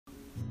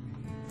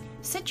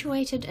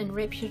Situated in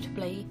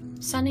reputably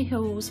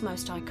Sunnyhills'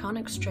 most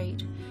iconic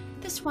street,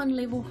 this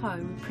one-level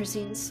home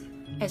presents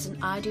as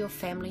an ideal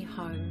family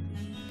home.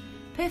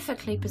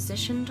 Perfectly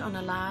positioned on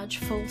a large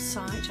full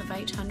site of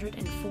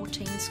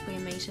 814 square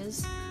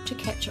metres to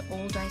capture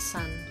all-day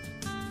sun.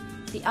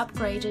 The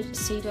upgraded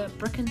cedar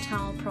brick and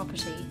tile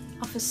property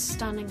offers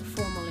stunning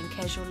formal and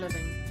casual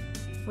living,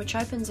 which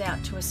opens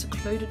out to a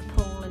secluded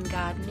pool and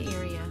garden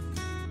area.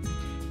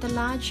 The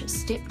large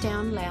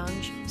step-down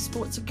lounge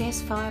sports a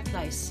gas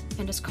fireplace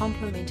and is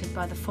complemented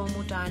by the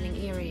formal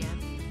dining area,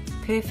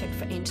 perfect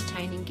for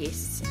entertaining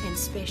guests and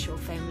special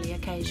family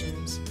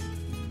occasions.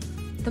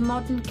 The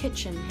modern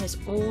kitchen has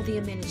all the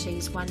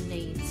amenities one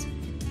needs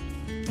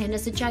and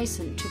is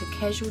adjacent to the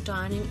casual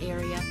dining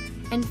area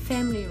and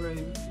family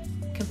room,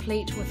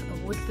 complete with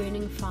a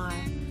wood-burning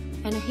fire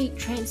and a heat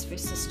transfer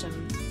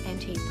system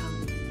and heat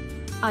pump,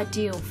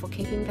 ideal for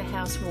keeping the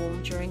house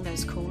warm during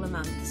those cooler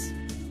months.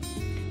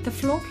 The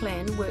floor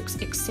plan works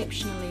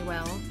exceptionally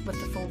well with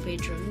the 4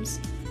 bedrooms,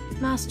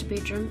 master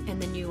bedroom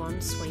and the new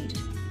ensuite.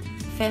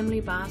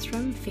 Family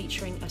bathroom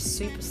featuring a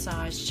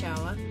super-sized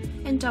shower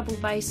and double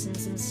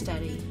basins and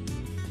study,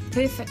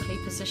 perfectly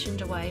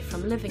positioned away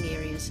from living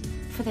areas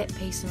for that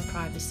peace and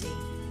privacy.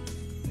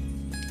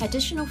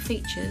 Additional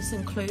features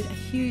include a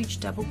huge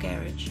double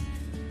garage,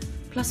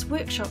 plus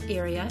workshop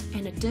area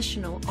and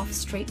additional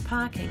off-street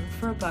parking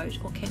for a boat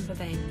or camper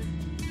van.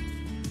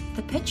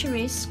 The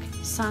picturesque,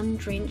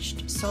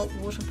 sun-drenched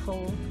saltwater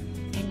pool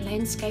and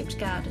landscaped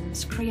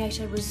gardens create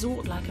a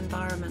resort-like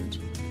environment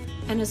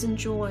and is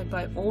enjoyed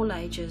by all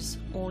ages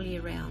all year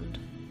round.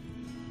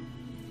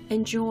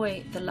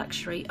 Enjoy the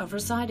luxury of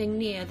residing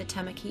near the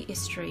Tamaki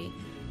estuary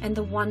and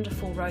the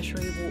wonderful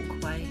rotary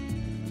walkway,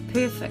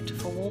 perfect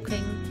for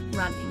walking,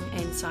 running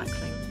and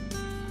cycling.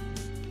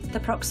 The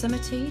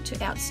proximity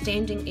to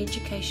outstanding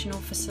educational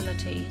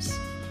facilities,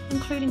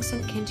 including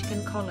St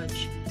Kentigern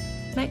College,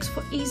 makes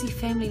for easy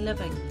family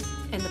living,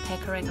 and the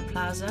Pakuranga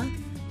Plaza,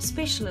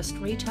 specialist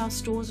retail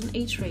stores and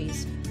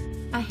eateries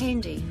are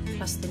handy,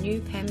 plus the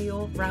new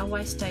Pameor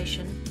railway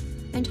station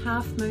and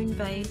Half Moon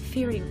Bay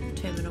ferry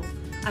terminal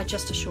are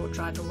just a short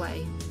drive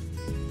away.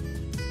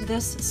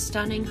 This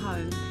stunning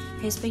home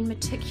has been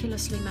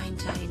meticulously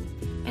maintained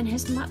and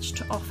has much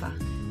to offer.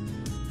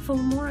 For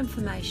more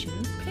information,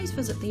 please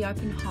visit the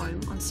open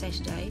home on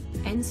Saturday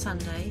and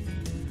Sunday,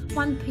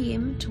 1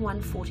 p.m. to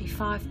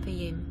 1:45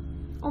 p.m,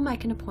 or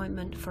make an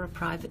appointment for a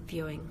private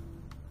viewing.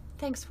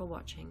 Thanks for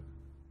watching.